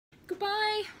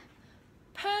Goodbye,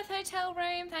 Perth hotel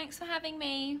room. Thanks for having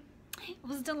me. It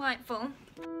was delightful.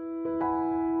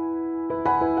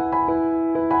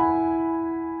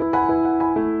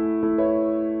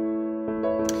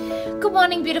 Good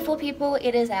morning, beautiful people.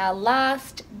 It is our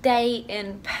last day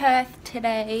in Perth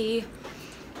today.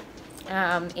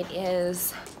 It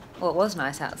was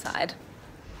nice outside.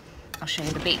 I'll show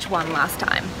you the beach one last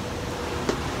time.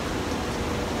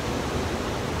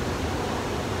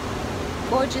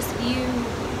 Gorgeous view.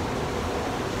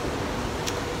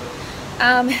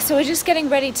 So we're just getting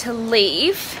ready to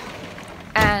leave,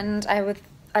 and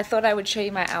I thought I would show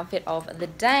you my outfit of the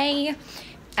day,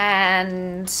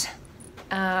 and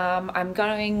I'm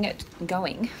going to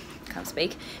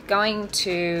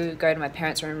go to my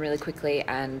parents' room really quickly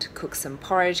and cook some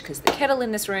porridge because the kettle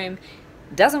in this room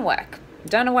doesn't work.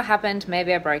 Don't know what happened.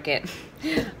 Maybe I broke it.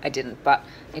 I didn't, but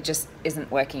it just isn't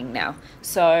working now.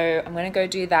 So I'm gonna go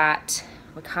do that.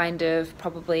 We're kind of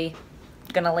probably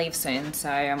gonna leave soon, so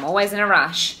I'm always in a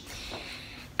rush.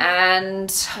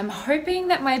 And I'm hoping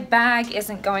that my bag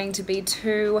isn't going to be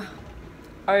too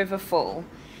overfull,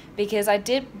 because I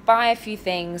did buy a few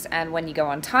things, and when you go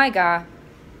on Tiger,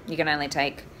 you can only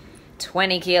take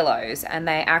 20 kilos, and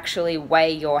they actually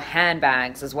weigh your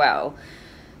handbags as well.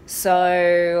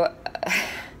 So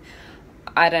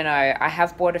I don't know. I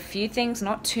have bought a few things,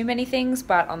 not too many things,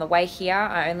 but on the way here,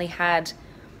 I only had,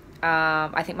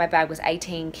 I think my bag was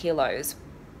 18 kilos.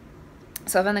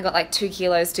 So I've only got like 2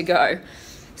 kilos to go.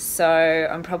 So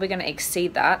I'm probably going to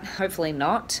exceed that. Hopefully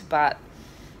not, but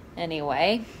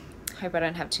anyway, hope I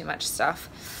don't have too much stuff.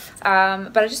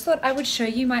 But I just thought I would show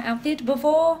you my outfit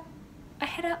before I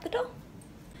head out the door.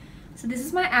 So this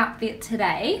is my outfit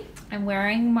today. I'm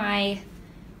wearing my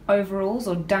overalls,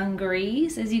 or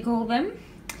dungarees as you call them.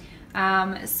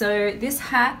 So this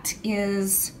hat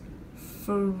is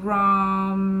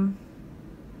from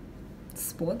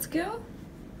Sports Girl?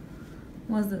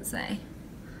 What does it say?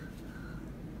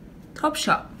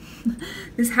 Topshop.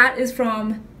 This hat is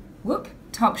from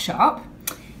Topshop,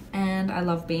 and I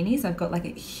love beanies. I've got like a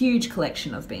huge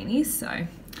collection of beanies, so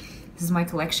this is my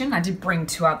collection. I did bring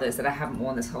 2 others that I haven't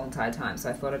worn this whole entire time, so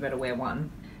I thought I'd better wear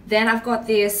one. Then I've got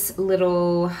this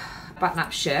little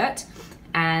button-up shirt,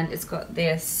 and it's got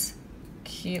this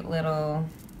cute little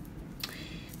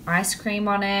ice cream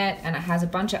on it, and it has a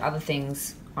bunch of other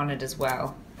things on it as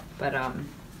well, but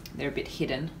they're a bit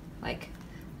hidden, like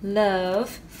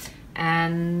love.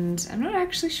 And I'm not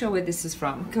actually sure where this is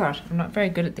from. God, I'm not very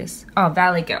good at this. Oh,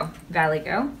 Valley Girl.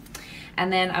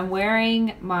 And then I'm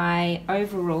wearing my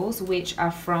overalls, which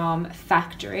are from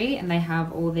Factory, and they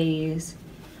have all these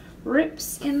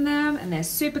rips in them, and they're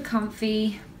super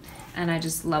comfy, and I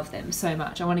just love them so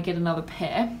much. I want to get another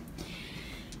pair.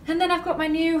 And then I've got my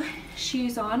new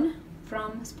shoes on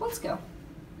from Sports Girl,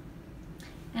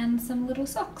 and some little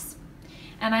socks.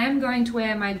 And I am going to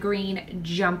wear my green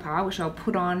jumper, which I'll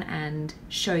put on and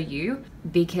show you,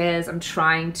 because I'm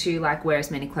trying to like wear as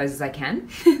many clothes as I can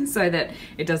so that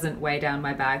it doesn't weigh down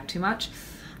my bag too much.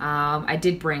 I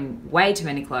did bring way too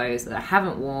many clothes that I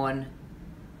haven't worn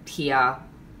here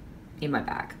in my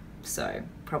bag, so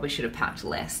probably should have packed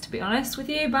less, to be honest with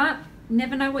you, but you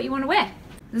never know what you want to wear.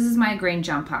 This is my green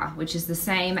jumper, which is the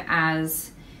same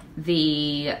as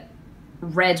the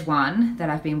red one that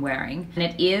I've been wearing, and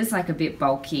it is like a bit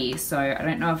bulky, so I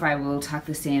don't know if I will tuck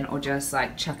this in or just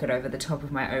like chuck it over the top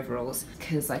of my overalls,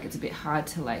 because like it's a bit hard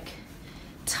to like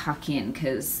tuck in,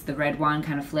 because the red one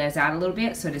kind of flares out a little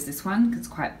bit, so does this one, because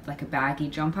it's quite like a baggy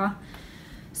jumper.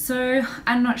 So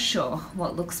I'm not sure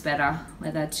what looks better,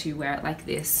 whether to wear it like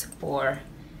this or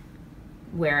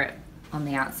wear it on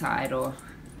the outside, or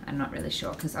I'm not really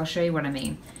sure, because I'll show you what I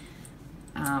mean.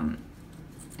 Can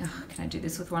I do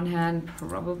this with one hand?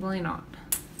 Probably not.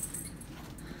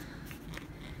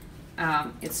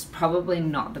 It's probably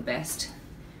not the best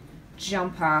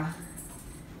jumper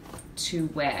to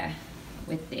wear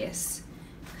with this,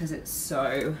 because it's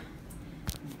so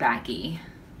baggy.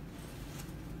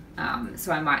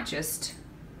 So I might just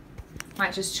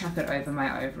chuck it over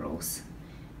my overalls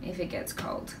if it gets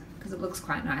cold, because it looks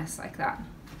quite nice like that.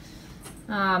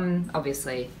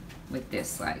 Obviously with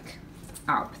this like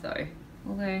up though,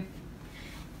 although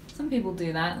some people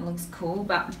do that and it looks cool,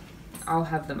 but I'll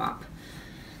have them up.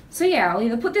 So yeah, I'll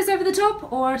either put this over the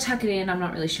top or tuck it in. I'm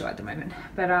not really sure at the moment,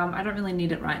 but I don't really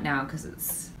need it right now because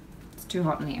it's too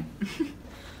hot in here.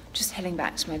 Just heading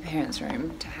back to my parents'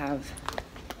 room to have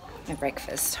my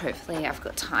breakfast. Hopefully I've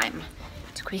got time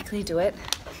to quickly do it.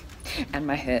 And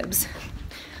my herbs.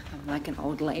 I'm like an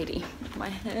old lady with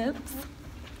my herbs.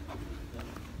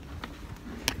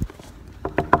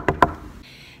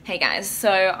 Hey guys,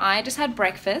 so I just had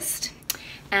breakfast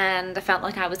and I felt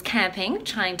like I was camping,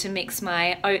 trying to mix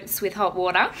my oats with hot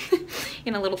water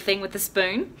in a little thing with a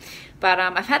spoon. But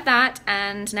I've had that,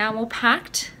 and now I'm all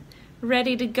packed,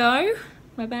 ready to go.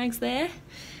 My bag's there.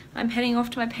 I'm heading off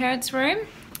to my parents' room.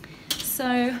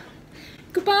 So,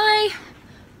 goodbye,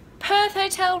 Perth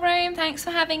hotel room. Thanks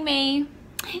for having me.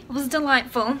 It was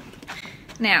delightful.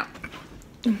 Now,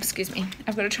 excuse me,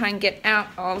 I've got to try and get out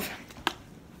of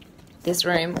this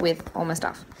room with all my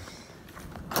stuff.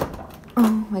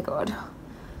 Oh my God.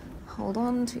 Hold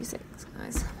on 2 seconds,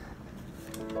 guys.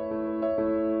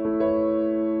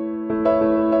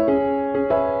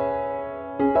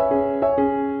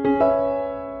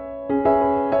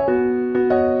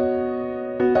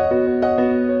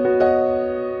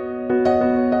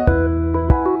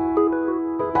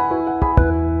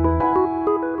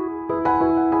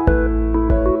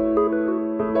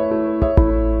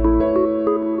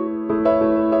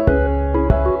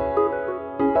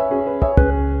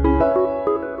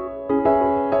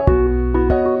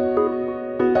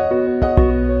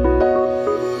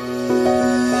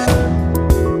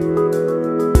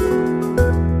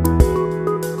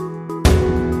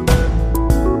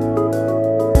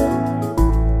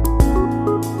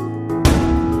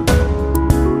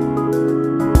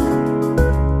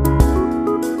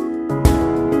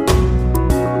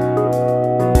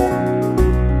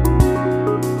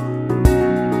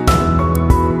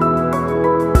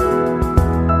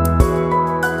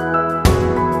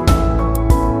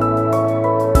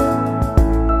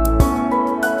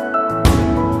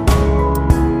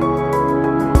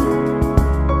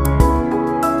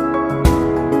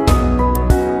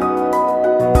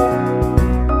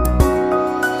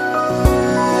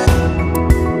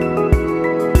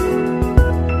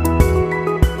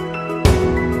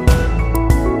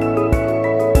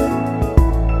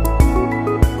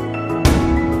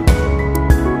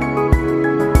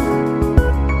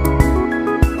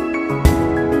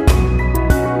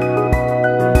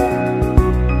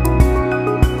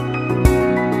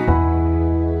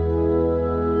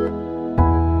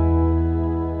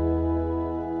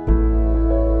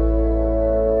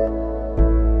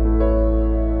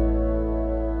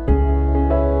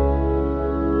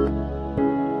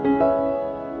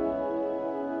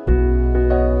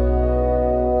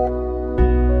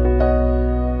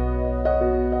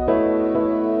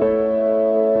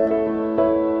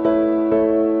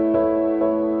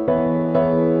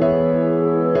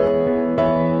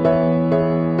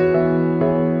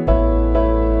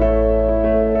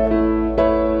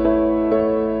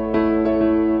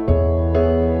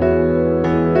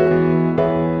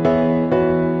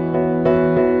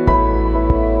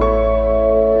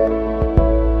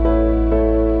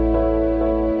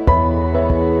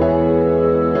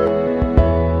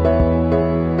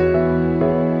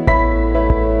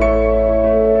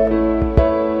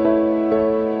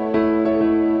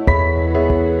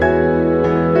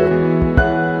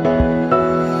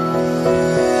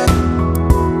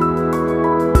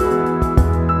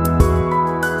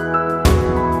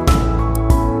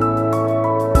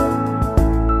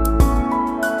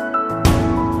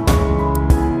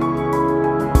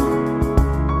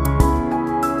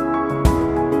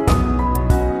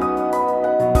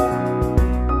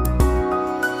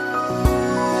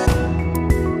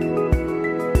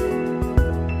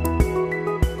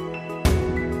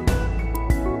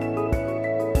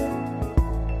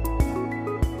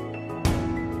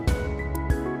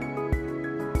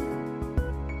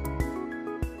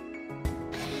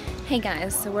 Hey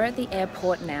guys, so we're at the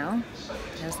airport now.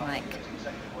 There's like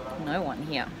no one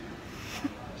here.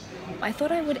 I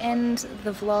thought I would end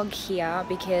the vlog here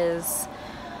because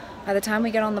by the time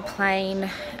we get on the plane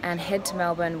and head to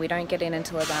Melbourne, we don't get in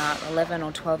until about 11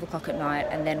 or 12 o'clock at night,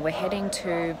 and then we're heading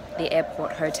to the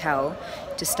airport hotel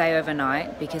to stay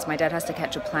overnight because my dad has to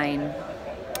catch a plane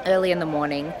early in the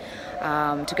morning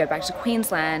to go back to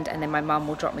Queensland, and then my mum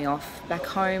will drop me off back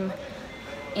home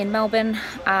in Melbourne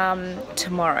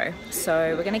tomorrow.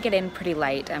 So we're gonna get in pretty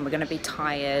late and we're gonna be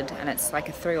tired, and it's like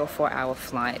a 3 or 4 hour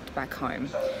flight back home.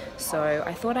 So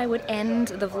I thought I would end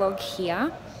the vlog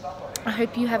here. I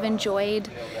hope you have enjoyed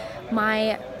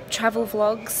my travel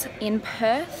vlogs in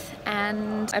Perth,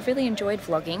 and I've really enjoyed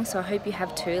vlogging, so I hope you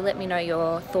have too. Let me know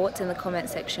your thoughts in the comment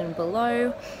section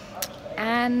below.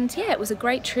 And yeah, it was a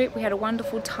great trip. We had a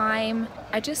wonderful time.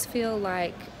 I just feel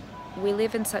like we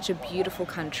live in such a beautiful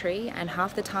country, and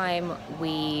half the time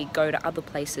we go to other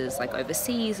places like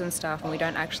overseas and stuff, and we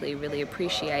don't actually really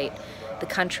appreciate the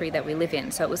country that we live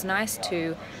in. So it was nice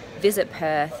to visit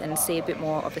Perth and see a bit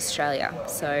more of Australia.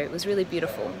 So it was really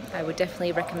beautiful. I would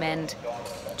definitely recommend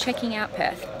checking out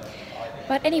Perth.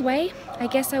 But anyway, I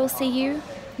guess I will see you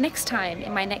next time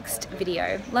in my next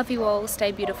video. Love you all,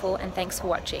 stay beautiful, and thanks for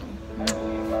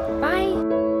watching.